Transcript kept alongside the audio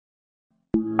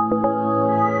Hi,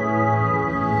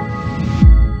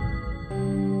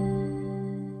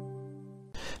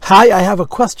 I have a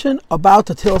question about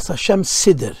the Tfilas Hashem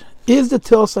Siddur. Is the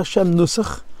Tfilas Hashem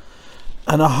Nusach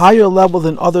on a higher level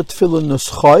than other Tefillah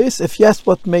Nuschos? If yes,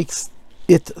 what makes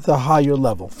it the higher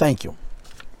level? Thank you.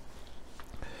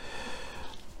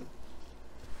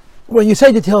 When you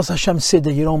say the Tfilas Hashem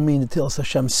Siddur, you don't mean the Tfilas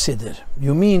Hashem Siddur.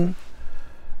 You mean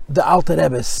the Alter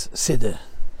Rebbe's Siddur.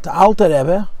 The Alter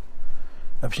Rebbe,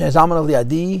 Rabbi Shnei Zalman al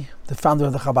Liadi, the founder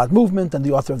of the Chabad movement and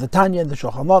the author of the Tanya and the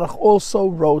Shulchan Aruch, also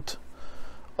wrote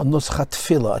a Nuschat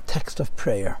Tefillah, a text of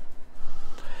prayer.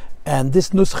 And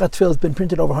this Nuschat Tefillah has been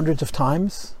printed over hundreds of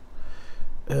times.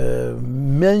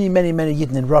 Many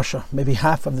Yidden in Russia, maybe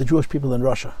half of the Jewish people in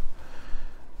Russia,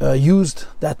 used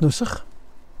that Nusach.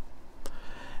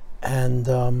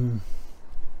 And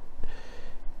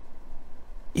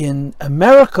in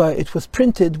America, it was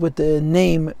printed with the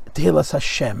name Tfilas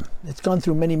Hashem. It's gone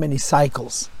through many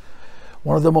cycles.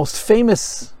 One of the most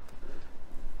famous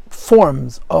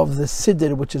forms of the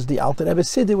Siddur, which is the Alter Rebbe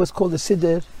Siddur, was called the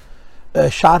Siddur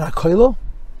Shar HaKoilo,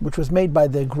 which was made by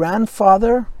the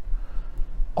grandfather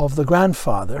of the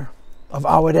grandfather of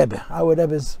our Rebbe. Our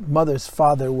Rebbe's mother's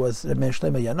father was Rebbe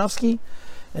Shlomo Yanovsky,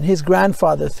 and his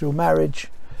grandfather, through marriage,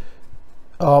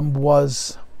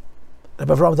 was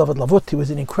Rebbe Avraham David Lavut. He was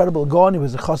an incredible Gaon. He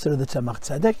was a chassid of the Tzemach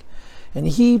Tzedek, and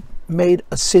he made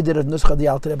a Siddur of Nuscha the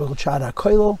Alter Rebbe called Shar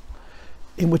HaKoilo,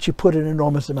 in which he put an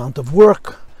enormous amount of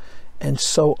work, and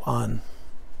so on.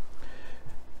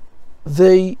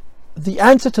 The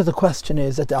answer to the question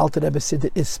is that the Alter Rebbe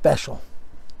Siddur is special.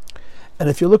 And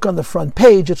if you look on the front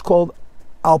page, it's called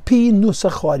Al Pi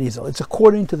Nusach Harizal. It's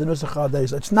according to the Nusach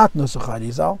Harizal. It's not Nusach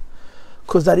Harizal,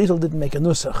 because the Harizal didn't make a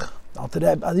Nusach. Alter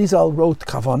Rebbe Harizal wrote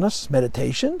Kavanas,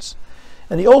 meditations,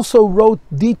 and he also wrote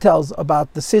details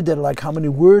about the Siddur, like how many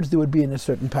words there would be in a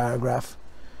certain paragraph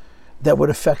that would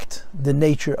affect the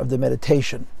nature of the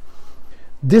meditation.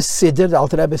 This Siddur, the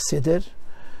Alter Rebbe Siddur,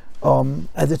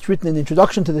 as it's written in the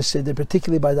introduction to the Siddur,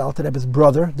 particularly by the Alter Rebbe's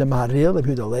brother, the Maharil, Rabbi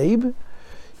Yehuda Leib,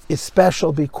 is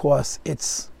special because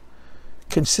it's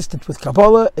consistent with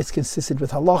Kabbalah, it's consistent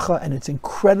with Halacha, and it's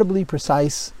incredibly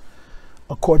precise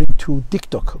according to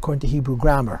Diktuk, according to Hebrew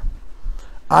grammar.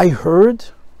 I heard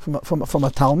from a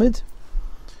Talmud,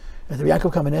 Rabbi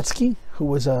Yaakov Kamenetsky, who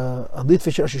was a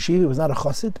Litvish Rosh Yeshiva. He was not a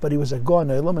Chassid, but he was a Gaon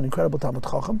Olam, an incredible Talmud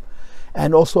Chacham,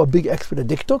 and also a big expert at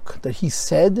Diktuk, that he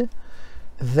said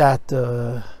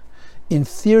that in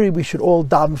theory we should all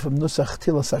daven from Nusach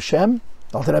Tfilas Hashem,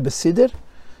 Alter Rebbe Siddur,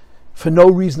 for no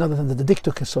reason other than that the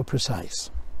Diktuk is so precise.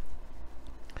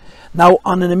 Now,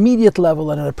 on an immediate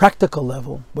level and on a practical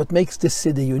level, what makes this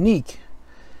Siddur unique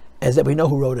is that we know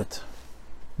who wrote it.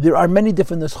 There are many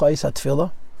different Nuschos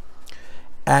HaTfilah,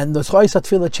 and Nuschos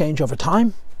HaTfilah change over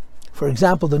time. For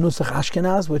example, the Nusach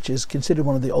Ashkenaz, which is considered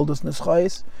one of the oldest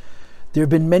Nuschos, there have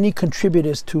been many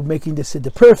contributors to making the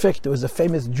Siddur perfect. There was a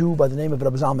famous Jew by the name of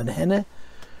Rabbi Zalman Henne,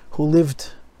 who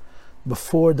lived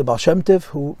before the Baal Shem Tov,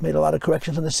 who made a lot of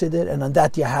corrections on the Siddur, and on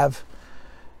that you have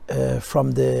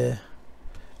from the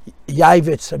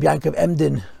Yaivitz, Rabbi Yankov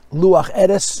Emden, Luach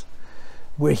Eres,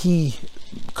 where he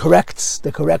corrects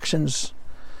the corrections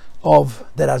of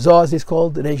the Razah, as he's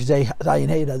called, the Reish Zayin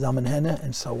Hey, Zalman Henne,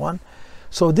 and so on.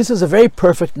 So this is a very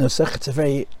perfect Nusach. It's a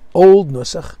very old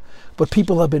Nusach, but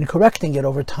people have been correcting it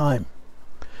over time.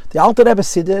 The Alter Rebbe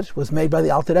Siddur was made by the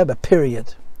Alter Rebbe,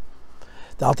 period.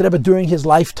 The Alter Rebbe, during his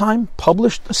lifetime,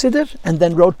 published a Siddur and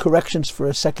then wrote corrections for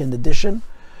a second edition.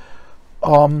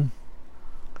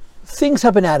 Things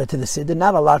have been added to the Siddur,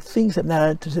 not a lot. Things have been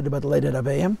added to the Siddur by the later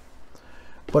Rebbeim,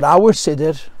 but our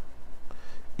Siddur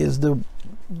is the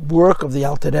work of the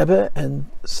Alter Rebbe, and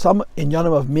some in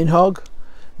Yonim of Minhag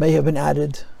may have been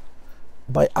added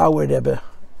by our Rebbe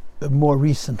more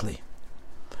recently.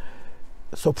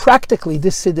 So practically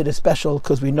this Siddur is special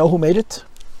because we know who made it,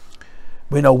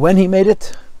 we know when he made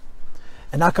it,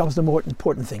 and now comes the more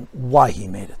important thing, why he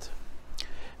made it.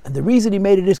 And the reason he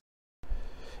made it is,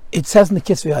 it says in the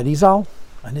Kisvei Harizal,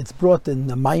 and it's brought in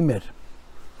the Maimer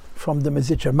from the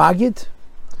Mezitcher Magid,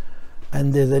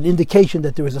 and there's an indication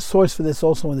that there is a source for this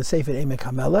also in the Sefer Emek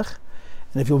HaMelech.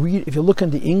 And if you look in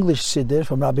the English Siddur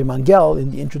from Rabbi Mangel,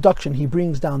 in the introduction, he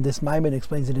brings down this Maimer and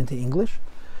explains it into English,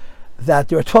 that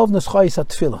there are 12 Nuschos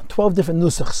HaTfilah, 12 different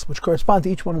Nusachs, which correspond to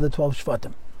each one of the 12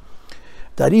 Shvatim.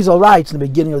 The Arizal writes in the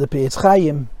beginning of the Peretz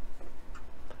Chaim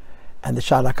and the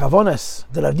Shara Kavonis,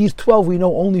 that of these 12 we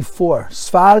know only 4,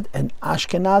 Sfard and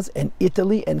Ashkenaz and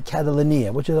Italy and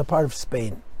Catalonia, which is a part of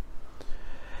Spain.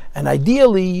 And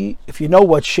ideally, if you know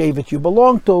what Shevet you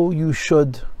belong to, you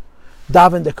should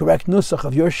daven the correct Nusach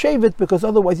of your Shevet, because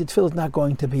otherwise your tefillah is not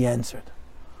going to be answered.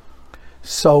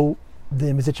 So the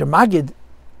Mizitcha Magid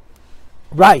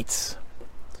writes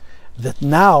that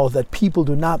now that people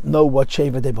do not know what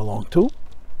Sheva they belong to,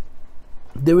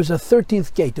 there is a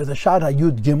 13th gate. There's a Shara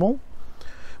Yud Gimel,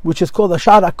 which is called a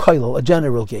Shara Koilel, a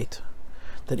general gate.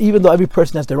 That even though every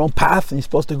person has their own path and you're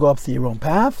supposed to go up to your own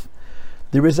path,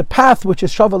 there is a path which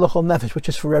is Shava L'chol Nefesh, which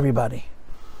is for everybody.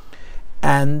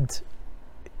 And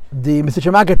the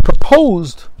Mizitcha Magid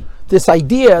proposed this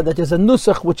idea that there's a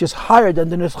nusach which is higher than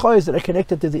the nuschos that are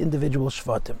connected to the individual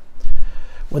shvatim.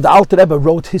 When the Alter Rebbe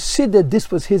wrote his siddur, this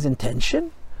was his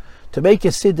intention, to make a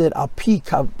siddur api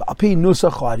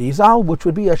nusach harizal, which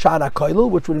would be a shara koilel,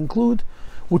 which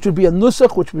would be a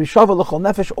nusach, which would be shava l'chol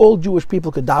nefesh, all Jewish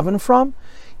people could daven from,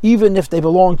 even if they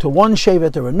belong to one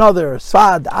shevet or another,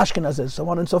 Sfad, Ashkenaz, and so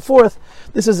on and so forth.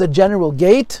 This is a general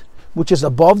gate, which is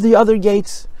above the other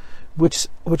gates, which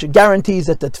guarantees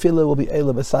that the tefillah will be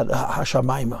Eila B'Sad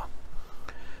Hashamayma.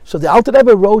 So the Alter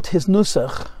Rebbe wrote his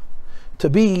nusach to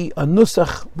be a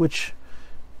nusach which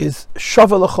is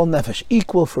Shava L'chol Nefesh,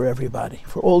 equal for everybody,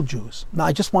 for all Jews. Now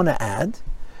I just want to add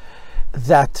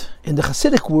that in the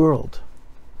Hasidic world,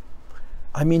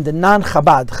 I mean the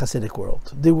non-Chabad Hasidic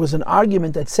world, there was an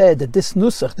argument that said that this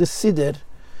nusach, this siddur,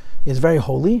 is very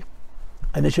holy,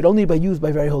 and it should only be used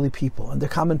by very holy people, and the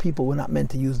common people were not meant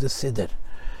to use this siddur.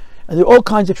 And there are all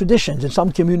kinds of traditions. In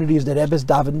some communities, the Rebbe's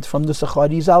davened from Nusach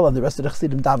Harizal, and the rest of the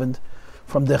Chassidim davened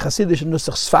from the Chassidish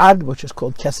Nusach Sfad, which is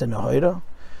called Kesen Nehoira.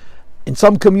 In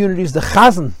some communities, the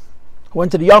Chazan, who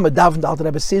went to the Yom, davened Alter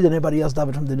Rebbe's Siddur, and everybody else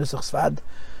davened from the Nusach Sfad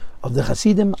of the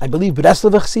Chassidim. I believe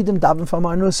Breslov Chassidim davened from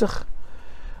our Nusach.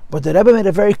 But the Rebbe made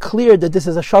it very clear that this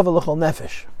is a Shava L'chol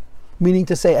Nefesh. Meaning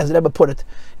to say, as the Rebbe put it,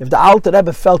 if the Alter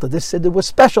Rebbe felt that this Siddur was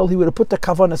special, he would have put the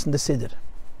Kavanas in the Siddur,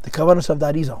 the Kavanas of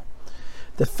the Arizal.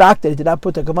 The fact that he did not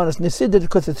put the Kavanas in the Siddur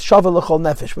because it's Shava L'chol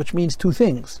Nefesh, which means two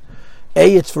things.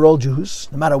 A, it's for all Jews,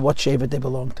 no matter what shevet they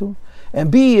belong to.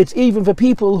 And B, it's even for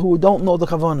people who don't know the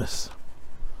Kavanas.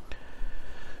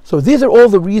 So these are all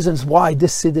the reasons why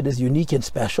this Siddur is unique and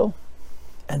special.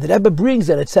 And the Rebbe brings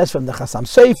that, it says from the Chassam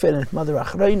Sofer and from other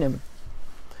Achronim,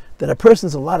 that a person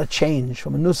is a lot of change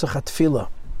from a Nusach HaTfilah,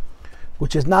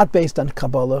 which is not based on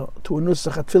Kabbalah, to a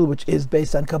Nusach HaTfilah, which is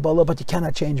based on Kabbalah, but you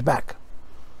cannot change back.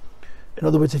 In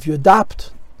other words, if you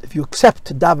accept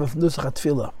to daven from Nusach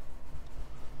HaTfilah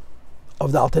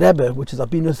of the Alter Rebbe, which is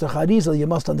Abi Nusach Harizal, you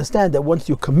must understand that once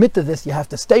you commit to this, you have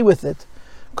to stay with it,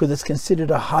 because it's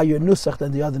considered a higher Nusach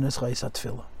than the other Nusach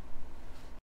HaTfilah.